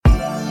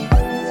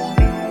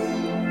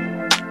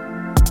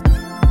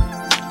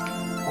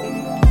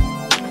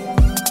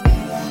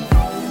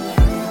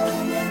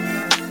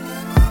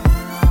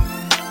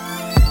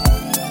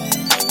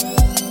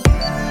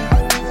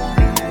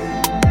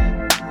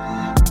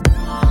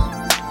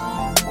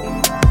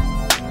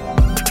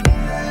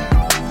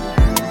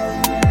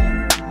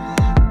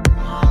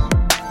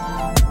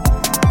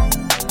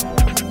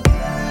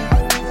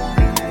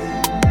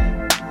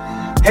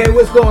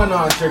What's going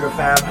on, Trigger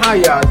Fam? How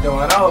y'all doing?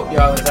 I hope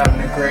y'all is having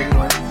a great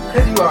one.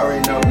 Cause you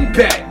already know, we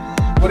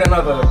back with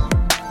another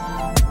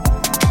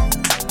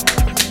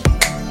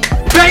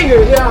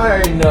banger. Y'all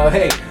already know.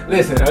 Hey,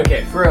 listen,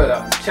 okay, for real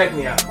though, check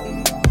me out.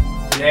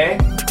 Today,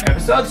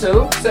 episode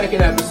 2,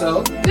 second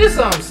episode. This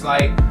something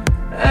slight.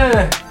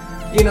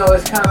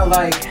 It's kind of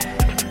like,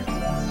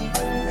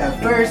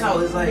 at first I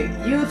was like,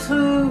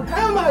 YouTube,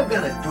 how am I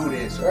gonna do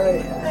this,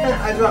 right? And then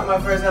I dropped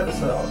my first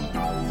episode.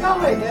 Y'all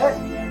like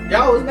that?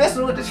 Y'all was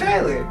messing with the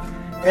trailer.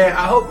 And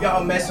I hope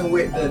y'all messing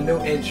with the new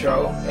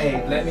intro.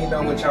 Hey, let me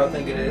know what y'all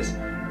think it is.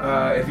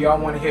 If y'all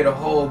want to hear the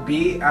whole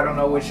beat, I don't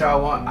know what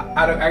y'all want.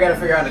 I gotta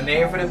figure out a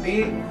name for the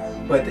beat.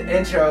 But the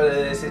intro to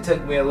this, it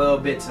took me a little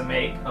bit to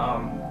make.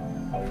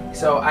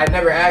 So I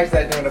never asked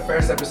that during the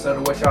first episode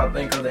of what y'all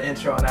think of the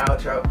intro and the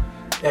outro.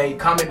 Hey,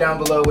 comment down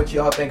below what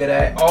y'all think of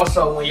that.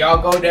 Also, when y'all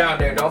go down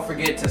there, don't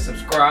forget to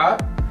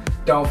subscribe.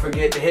 Don't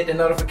forget to hit the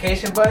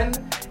notification button.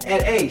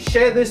 And hey,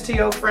 share this to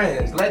your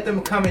friends. Let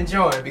them come and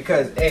join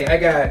because hey, I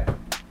got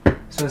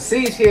some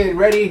seats here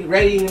ready,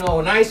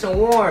 nice and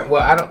warm.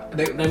 Well,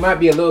 they might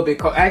be a little bit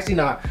cold. Actually,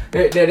 no,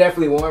 they're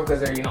definitely warm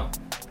because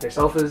they're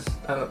sofas.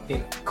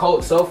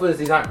 Cold sofas.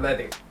 These aren't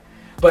leather.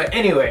 But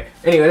anyway,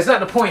 that's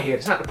not the point here.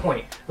 It's not the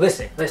point.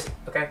 Listen,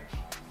 okay?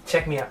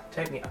 Check me out.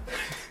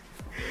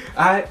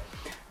 Alright,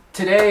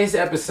 today's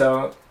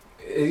episode,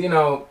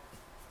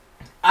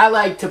 I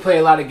like to play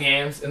a lot of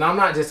games, and I'm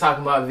not just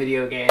talking about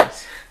video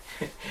games.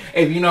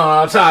 If you know what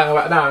I'm talking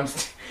about. No,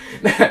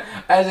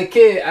 as a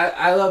kid,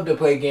 I love to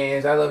play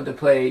games. I love to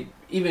play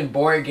even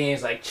board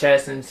games like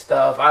chess and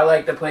stuff. I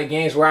like to play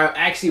games where I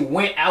actually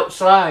went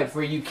outside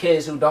for you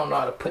kids who don't know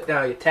how to put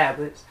down your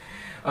tablets.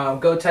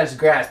 Go touch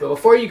grass. But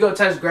before you go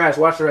touch grass,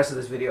 watch the rest of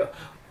this video.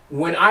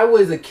 When I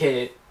was a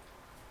kid,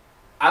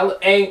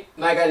 like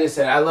I just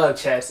said, I love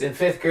chess. In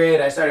 5th grade,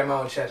 I started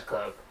my own chess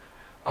club.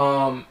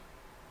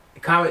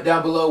 Comment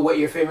down below what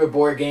your favorite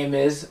board game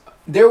is.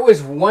 There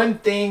was one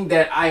thing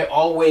that I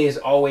always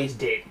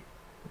did.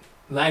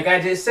 Like I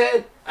just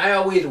said, I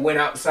always went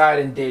outside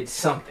and did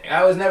something.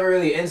 I was never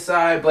really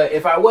inside, but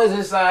if I was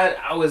inside,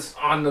 I was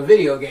on the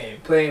video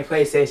game, playing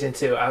PlayStation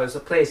 2. I was a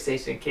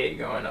PlayStation kid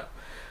growing up.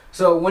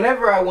 So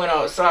whenever I went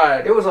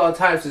outside, there was all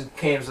types of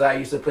games that I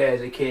used to play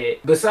as a kid.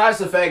 Besides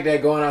the fact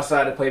that going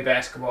outside to play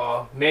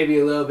basketball, maybe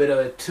a little bit of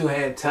a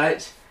two-hand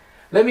touch.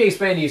 Let me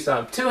explain to you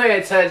something.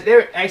 Two-hand touch,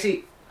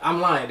 I'm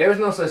lying. There was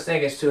no such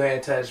thing as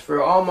two-hand touch.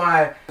 For all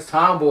my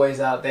tomboys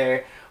out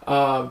there,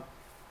 all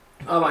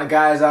my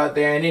guys out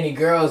there, and any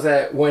girls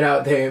that went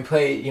out there and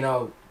played,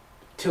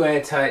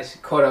 two-hand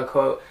touch,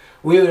 quote-unquote,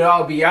 we would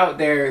all be out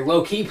there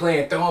low-key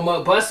playing throw 'em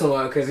up, bust 'em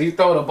up, because you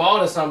throw the ball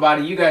to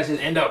somebody, you guys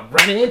just end up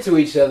running into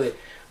each other.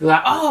 You're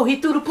like, oh,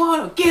 he threw the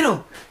ball, get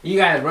him. You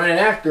guys running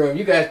after him.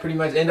 You guys pretty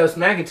much end up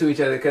smacking to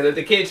each other because if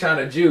the kid trying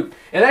to juke,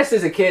 and that's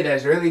just a kid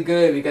that's really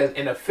good because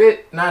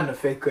not in the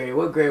 5th grade.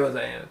 What grade was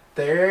I in?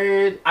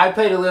 3rd? I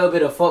played a little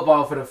bit of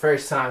football for the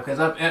first time because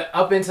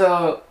up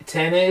until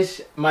 10-ish,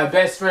 my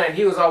best friend,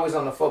 he was always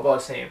on the football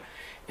team.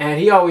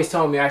 And he always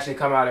told me I should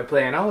come out and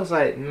play. And I was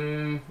like,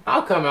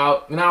 I'll come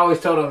out. And I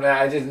always told him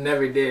that. I just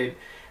never did.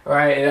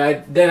 Right?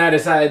 And then I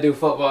decided to do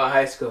football in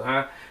high school,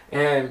 huh?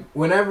 And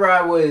whenever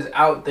I was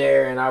out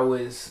there and I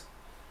was,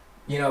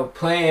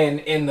 playing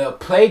in the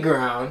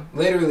playground,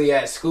 literally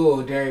at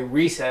school during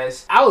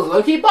recess, I was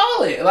low-key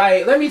balling.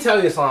 Like, let me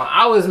tell you something.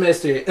 I was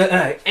Mr.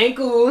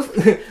 Ankles.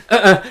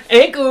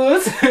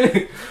 Ankles.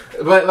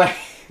 But,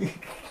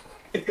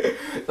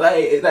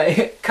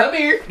 like, come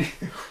here.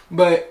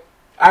 But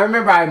I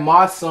remember I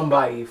mossed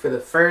somebody for the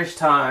first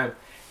time.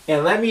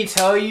 And let me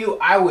tell you,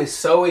 I was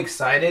so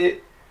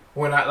excited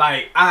when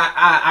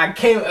I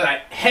came,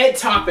 like, head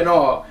top and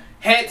all,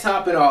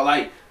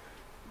 like,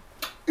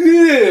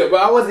 but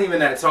I wasn't even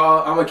that tall.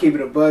 I'm gonna keep it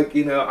a buck,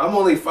 I'm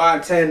only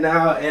 5'10"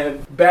 now,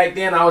 and back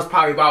then I was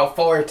probably about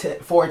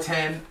 4'10",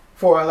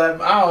 4'11",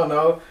 I don't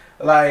know,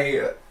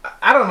 like,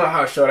 I don't know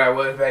how short I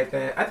was back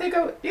then. I think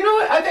I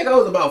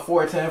was about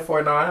 4'10",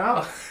 4'9",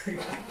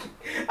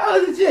 I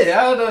was legit.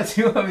 I don't know what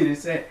you want me to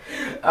say.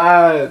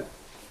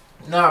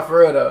 Nah, for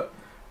real though,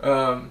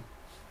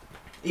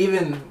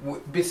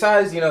 even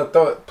besides,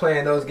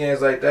 playing those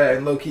games like that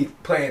and low-key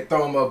playing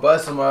throw 'em up,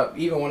 bust 'em up,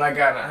 even when I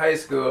got in high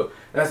school,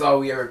 that's all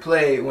we ever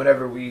played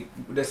whenever we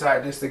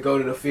decided just to go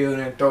to the field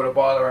and throw the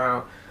ball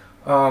around.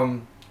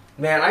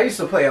 Man, I used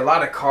to play a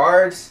lot of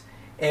cards,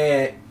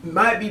 and it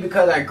might be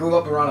because I grew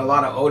up around a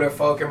lot of older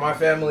folk in my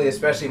family,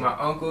 especially my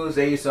uncles.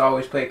 They used to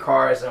always play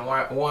cards, and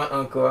one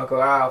uncle,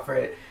 Uncle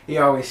Alfred, he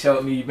always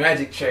showed me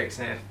magic tricks,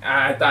 and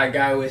I thought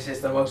guy was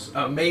just the most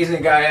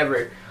amazing guy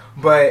ever.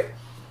 But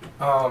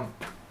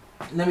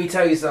let me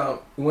tell you something.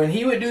 When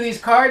he would do these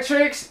card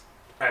tricks,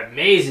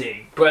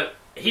 amazing. But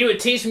he would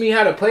teach me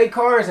how to play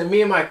cards, and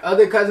me and my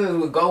other cousins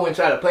would go and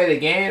try to play the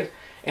games,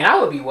 and I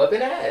would be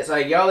whooping ass.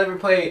 Like, y'all ever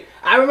played?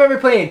 I remember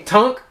playing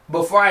Tunk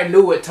before I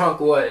knew what Tunk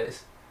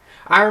was.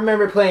 I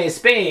remember playing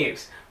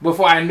Spades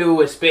before I knew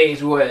what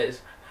Spades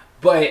was.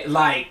 But,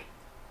 like,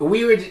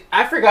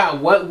 I forgot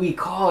what we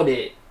called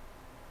it.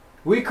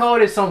 we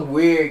called it some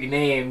weird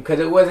name because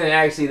it wasn't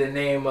actually the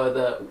name of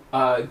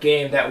the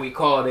game that we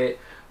called it.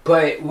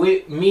 But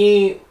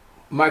me,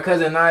 my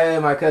cousin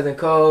Naya, my cousin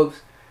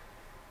Cobes,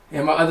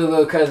 and my other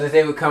little cousins,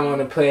 they would come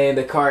on and play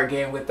the card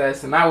game with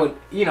us. And I would,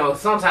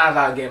 sometimes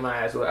I'd get my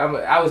ass whipped.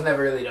 I was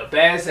never really the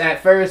best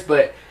at first,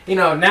 but,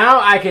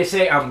 now I can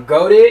say I'm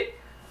goated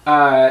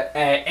at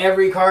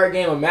every card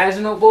game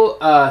imaginable.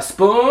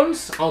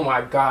 Spoons, oh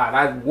my God,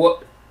 I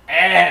whoop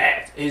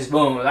ass in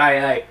Spoons.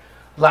 I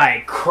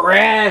like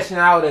crashing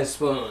out in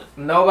Spoons.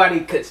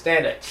 Nobody could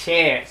stand a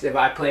chance if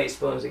I played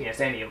Spoons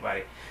against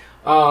anybody.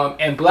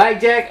 And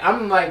Blackjack,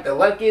 I'm like the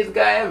luckiest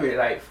guy ever,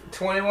 like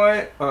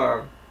 21.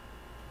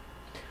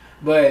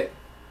 But,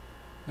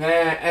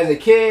 man, as a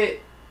kid,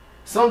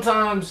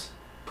 sometimes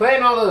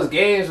playing all those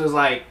games was,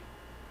 like,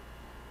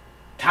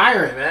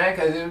 tiring, man.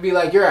 Because it would be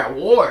like you're at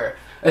war.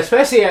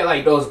 Especially at,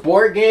 like, those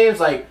board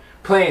games, like,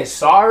 playing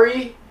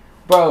Sorry.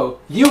 Bro,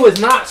 you was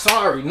not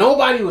sorry.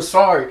 Nobody was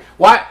sorry.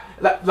 Why?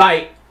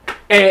 Like,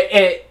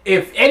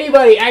 if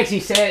anybody actually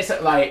said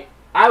something, like,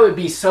 I would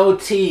be so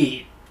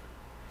teed.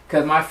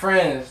 Because my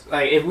friends,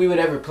 like, if we would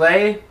ever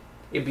play,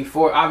 it'd be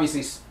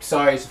obviously,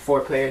 Sorry, it's 4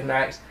 players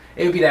max.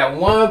 It would be that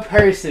one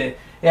person.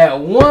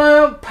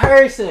 Would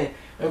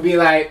be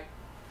like,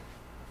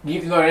 you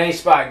can go to any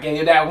spot,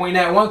 get win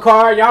that one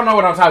card. Y'all know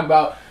what I'm talking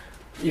about.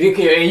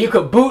 You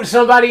could boot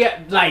somebody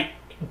like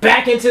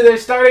back into their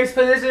starting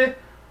position.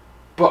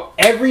 But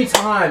every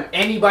time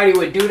anybody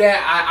would do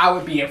that, I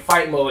would be in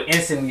fight mode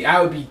instantly. I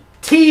would be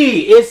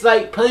It's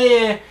like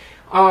playing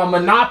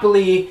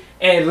Monopoly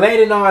and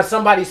landing on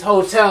somebody's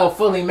hotel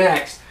fully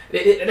maxed.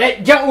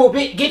 That jump will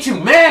get you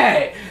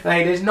mad.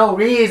 Like, there's no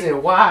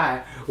reason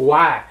why.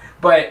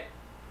 But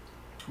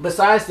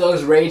besides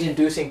those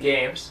rage-inducing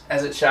games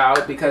as a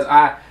child, because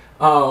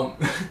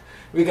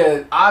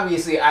because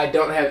obviously I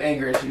don't have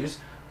anger issues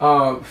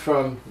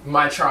from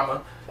my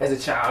trauma as a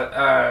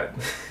child.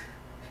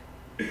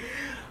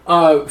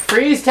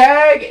 Freeze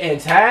tag and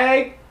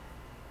tag,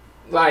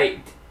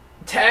 like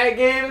tag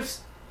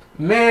games,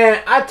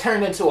 man, I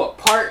turned into a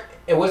part.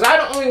 And was I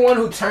the only one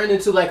who turned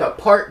into like a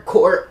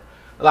parkour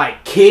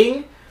like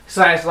king /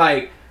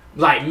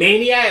 like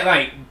maniac,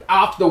 like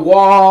off the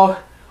wall,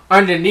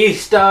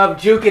 underneath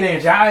stuff, juking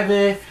and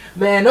jiving?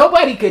 Man,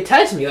 nobody could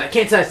touch me. Like,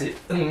 can't touch it.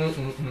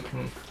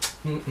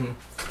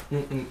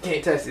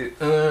 Can't touch it.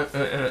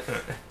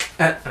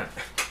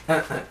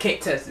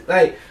 Can't touch it.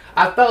 Like,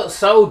 I felt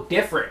so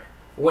different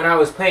when I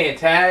was playing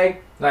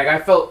tag. Like, I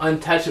felt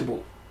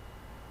untouchable.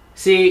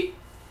 See,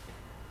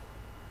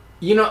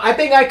 I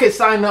think I could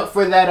sign up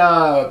for that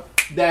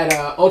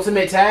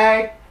ultimate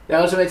tag. The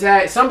ultimate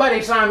tag.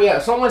 Somebody sign me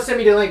up. Someone send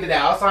me the link to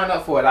that. I'll sign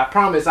up for it. I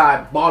promise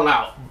I ball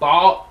out.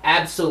 Ball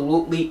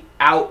absolutely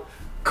out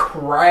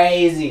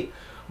crazy.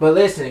 But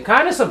listen,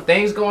 kind of some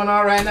things going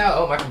on right now.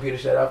 Oh, my computer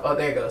shut off. Oh,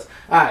 there it goes.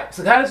 Alright,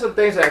 so kind of some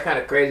things that are kind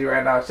of crazy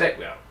right now. Check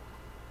me out.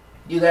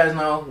 You guys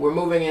know we're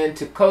moving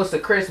into close to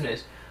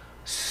Christmas.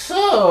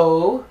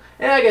 So,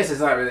 and I guess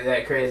it's not really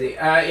that crazy.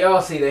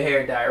 Y'all see the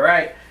hair dye,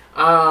 right?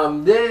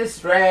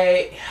 This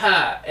right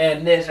here,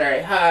 and this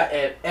right here,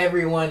 and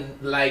everyone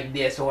like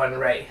this one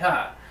right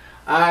here.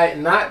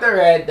 Not the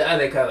red, the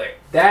other color.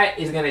 That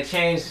is gonna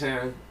change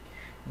soon.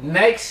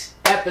 Next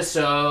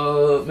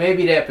episode,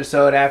 maybe the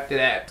episode after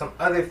that, some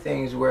other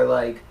things were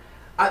like,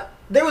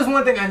 there was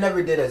one thing I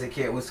never did as a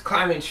kid, was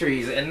climbing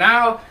trees, and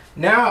now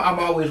I'm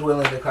always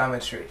willing to climb a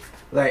tree.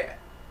 Like,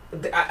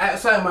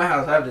 outside my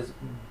house, I have this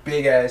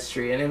big ass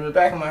tree, and in the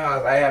back of my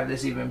house, I have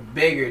this even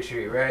bigger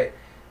tree, right?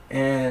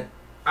 And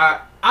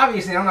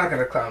obviously, I'm not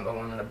gonna climb the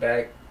one in the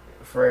back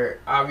for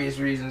obvious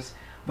reasons,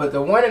 but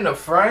the one in the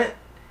front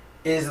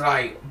is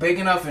like big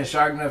enough and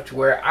sharp enough to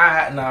where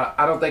I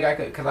don't think I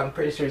could, because I'm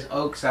pretty sure it's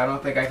oak, so I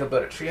don't think I could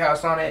build a tree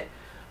house on it.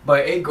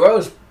 But it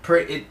grows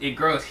it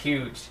grows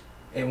huge,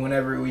 and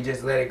whenever we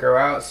just let it grow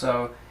out,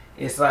 so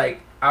it's like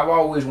I've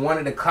always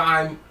wanted to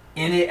climb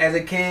in it as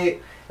a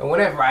kid, and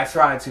whenever I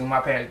tried to, my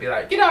parents be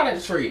like, "Get out of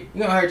the tree,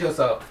 you're gonna hurt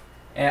yourself."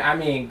 And I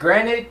mean,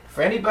 granted,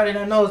 for anybody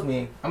that knows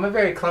me, I'm a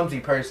very clumsy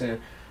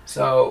person.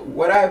 So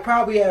would I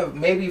probably have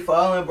maybe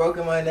fallen,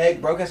 broken my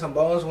neck, broken some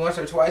bones once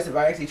or twice if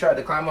I actually tried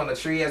to climb on the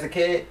tree as a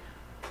kid?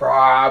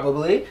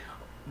 Probably.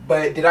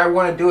 But did I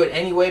want to do it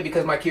anyway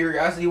because my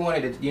curiosity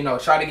wanted to,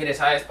 try to get as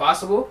high as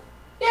possible?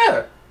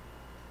 Yeah.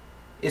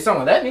 If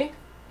someone let me.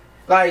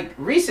 Like,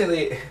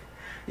 recently,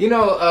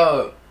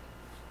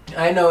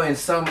 I know in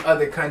some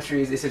other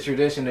countries it's a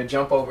tradition to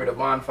jump over the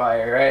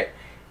bonfire, right?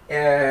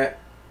 And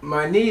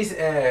my niece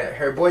and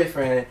her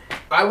boyfriend,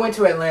 I went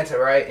to Atlanta,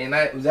 right? And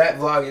that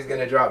vlog is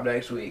going to drop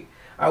next week.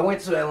 I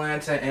went to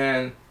Atlanta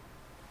and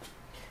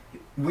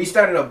we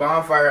started a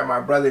bonfire at my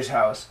brother's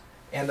house.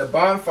 And the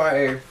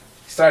bonfire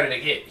started to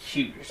get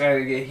huge.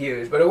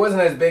 But it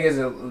wasn't as big as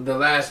the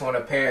last one,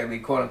 apparently,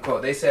 quote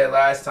unquote. They said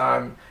last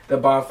time the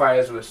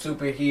bonfires were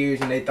super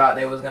huge and they thought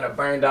they was going to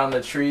burn down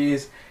the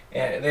trees.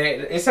 And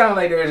it sounded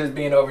like they were just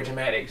being over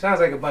dramatic. Sounds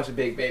like a bunch of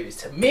big babies.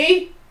 To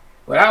me,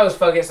 what I was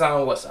focused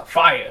on was a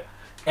fire.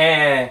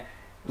 And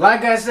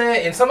like I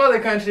said, in some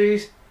other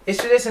countries, It's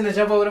tradition to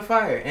jump over the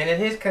fire, and in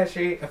his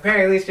country,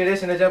 apparently, it's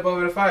tradition to jump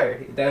over the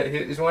fire. That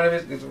is one of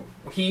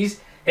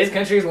his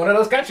country is one of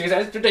those countries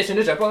that's tradition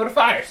to jump over the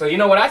fire. So you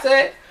know what I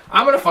said?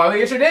 I'm gonna follow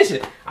your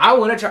tradition. I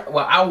wanted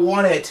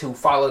to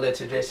follow the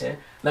tradition.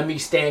 Let me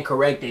stand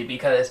corrected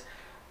because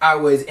I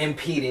was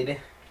impeded.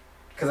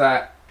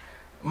 Cause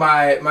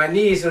my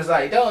niece was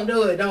like, don't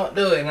do it,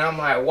 and I'm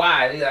like,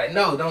 why? He's like,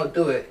 no, don't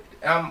do it.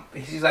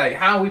 She's like,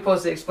 how are we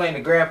supposed to explain to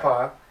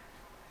Grandpa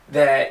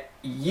that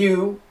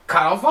you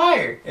caught on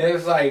fire? And it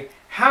was like,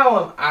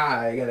 how am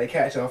I gonna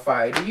catch on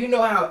fire? Do you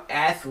know how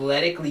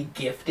athletically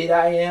gifted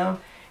I am?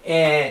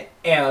 And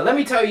let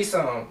me tell you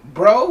something,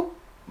 bro.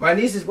 My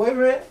niece's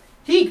boyfriend,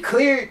 he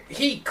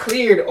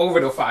cleared over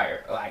the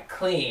fire, like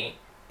clean.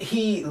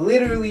 He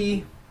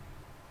literally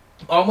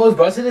almost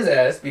busted his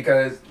ass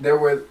because there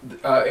were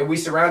we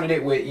surrounded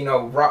it with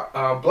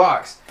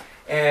blocks,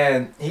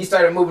 and he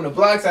started moving the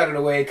blocks out of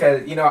the way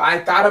because I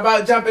thought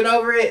about jumping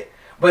over it,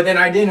 but then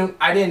I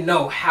didn't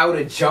know how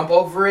to jump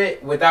over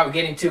it without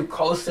getting too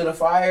close to the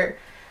fire.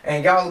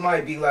 And y'all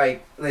might be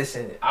like,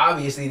 listen,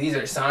 obviously these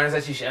are signs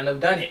that you shouldn't have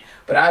done it.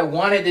 But I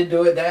wanted to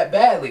do it that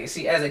badly.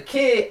 See, as a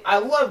kid, I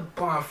loved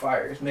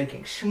bonfires,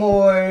 making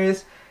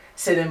s'mores,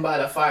 sitting by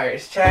the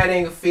fires,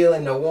 chatting,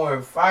 feeling the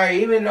warm fire.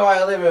 Even though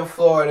I live in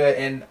Florida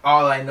and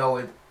all I know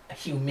is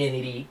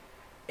humidity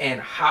and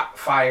hot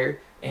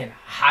fire and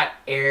hot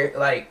air.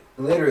 Like,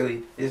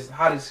 literally, it's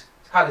hot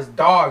as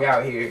dog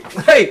out here.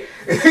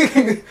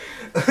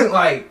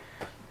 Like,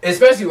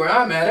 especially where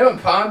I'm at, I'm in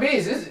Palm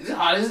Beach. It's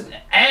hot as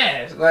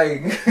ass.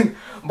 Like,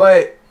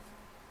 but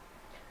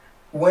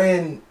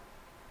when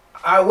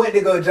I went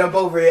to go jump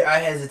over it, I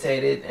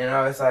hesitated, and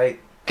I was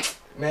like,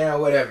 man,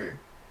 whatever.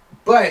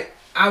 But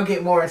I'll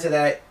get more into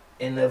that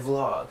in the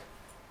vlog.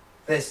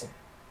 Listen,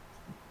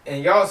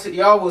 and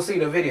y'all will see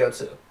the video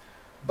too.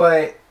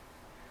 But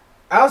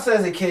also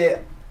as a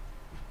kid,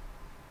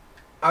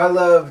 I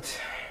loved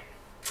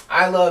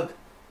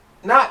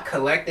not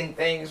collecting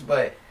things,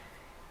 but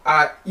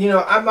I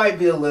might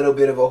be a little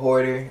bit of a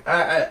hoarder.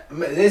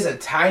 There's a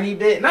tiny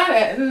bit, not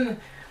at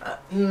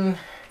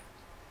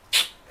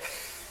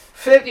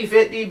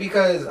 50-50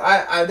 because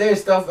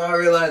there's stuff I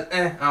realize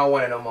I don't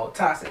want it no more.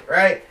 Toss it,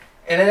 right?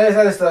 And then there's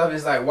other stuff.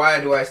 It's like,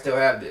 why do I still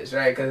have this,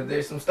 right? Because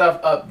there's some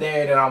stuff up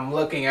there that I'm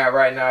looking at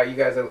right now.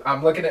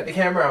 I'm looking at the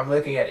camera. I'm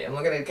looking at it. I'm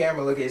looking at the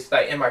camera. It's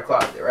like in my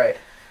closet, right?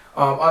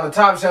 On the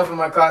top shelf of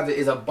my closet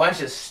is a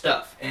bunch of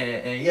stuff,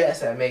 and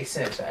yes, that makes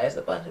sense. It's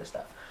a bunch of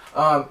stuff.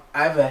 I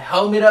have a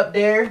helmet up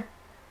there.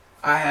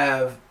 I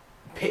have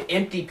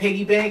empty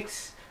piggy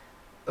banks,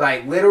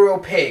 like literal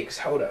pigs.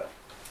 Hold up.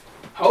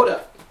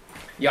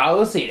 Y'all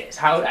will see this.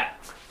 Hold up.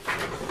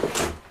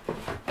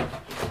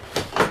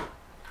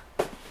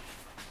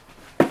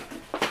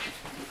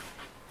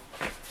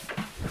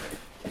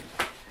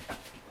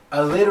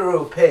 A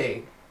literal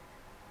pig.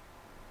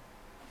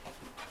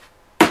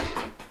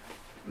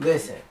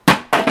 Listen.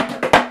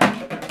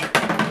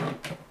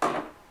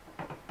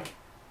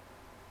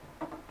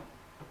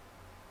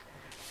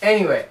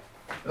 Anyway,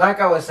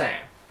 like I was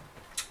saying,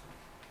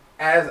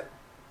 as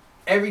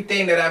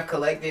everything that I've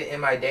collected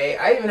in my day,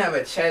 I even have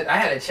a chest. I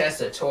had a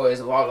chest of toys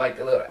of all like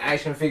the little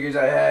action figures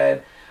I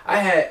had.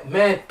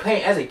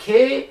 Playing as a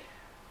kid,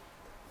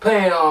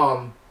 playing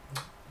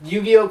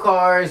Yu-Gi-Oh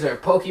cards or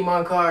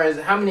Pokemon cards.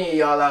 How many of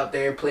y'all out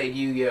there played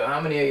Yu-Gi-Oh? How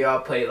many of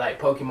y'all played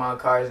like Pokemon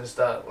cards and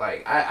stuff?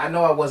 Like I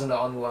know I wasn't the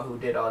only one who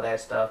did all that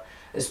stuff.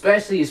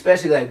 Especially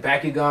like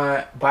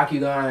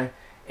Bakugan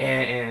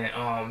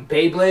and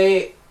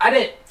Beyblade.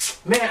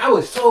 I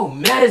was so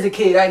mad as a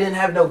kid I didn't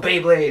have no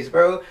Beyblades,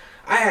 bro.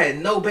 I had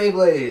no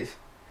Beyblades.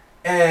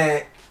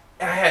 And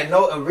I had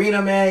no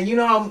arena, man. You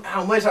know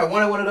how much I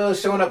wanted one of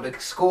those, showing up to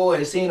school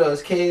and seeing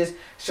those kids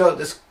show up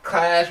to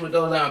class with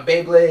those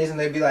Beyblades, and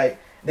they'd be like,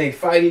 they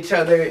fight each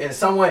other, and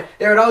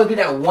there would always be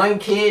that one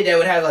kid that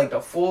would have like the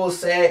full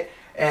set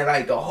and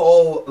like the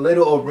whole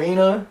little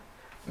arena.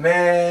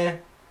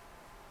 Man,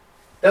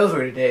 those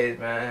were the days,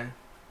 man.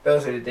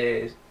 Those are the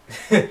days.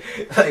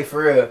 Like,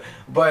 for real.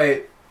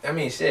 But I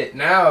mean, shit,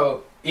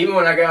 now, even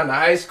when I got into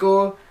high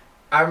school,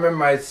 I remember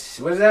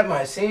was that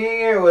my senior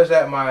year or was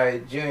that my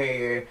junior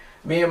year?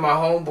 Me and my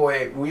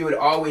homeboy, we would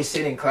always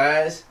sit in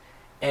class,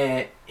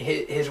 and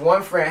his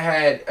one friend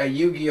had a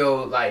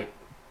Yu-Gi-Oh! Like,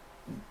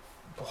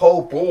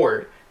 whole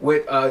board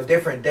with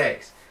different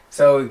decks.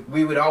 So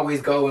we would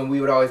always go and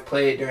we would always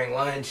play it during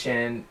lunch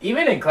and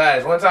even in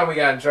class. One time we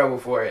got in trouble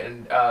for it,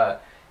 and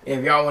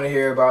if y'all want to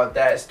hear about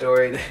that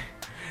story,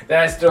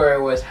 that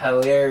story was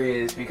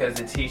hilarious because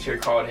the teacher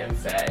called him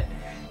fat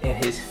in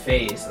his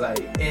face. Like,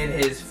 in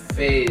his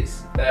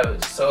face. That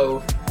was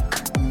so...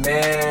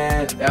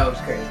 Man, that was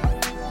crazy.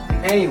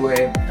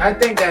 Anyway, I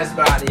think that's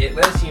about it.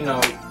 Let's,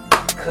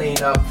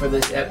 clean up for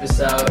this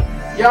episode.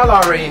 Y'all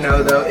already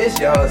know, though. It's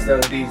y'all, so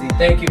DZ.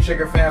 Thank you,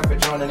 Sugar Fam, for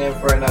joining in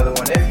for another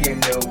one. If you're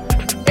new,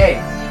 hey,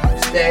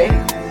 stay.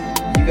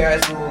 You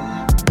guys will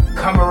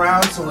come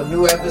around to a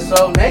new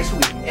episode next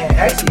week. And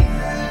actually,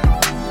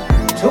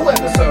 2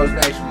 episodes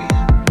next week.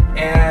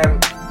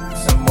 And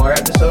some more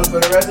episodes for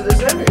the rest of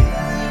December.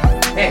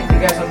 Hey, we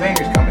got some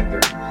bangers coming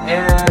through.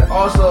 And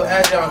also,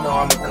 as y'all know,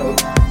 I'm a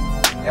coach.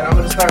 And I'm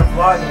going to start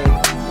vlogging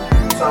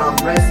some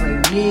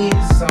wrestling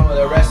meets, some of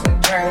the wrestling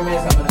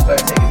tournaments. I'm going to start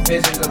taking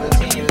pictures of the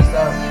team and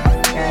stuff.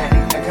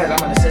 And because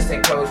I'm an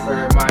assistant coach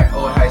for my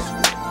old high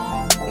school.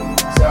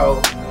 So,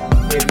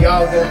 if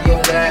y'all going to be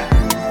into that,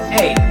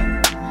 hey,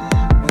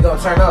 we going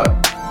to turn up.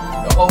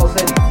 The whole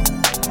city.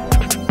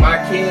 My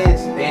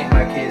kids, they ain't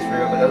my kids for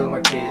real, but those are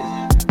my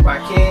kids. My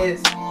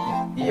kids,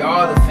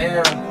 y'all the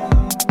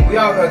fam, we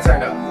all gonna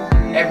turn up.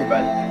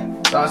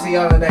 Everybody. So I'll see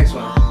y'all in the next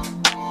one.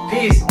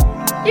 Peace.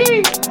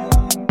 Yee.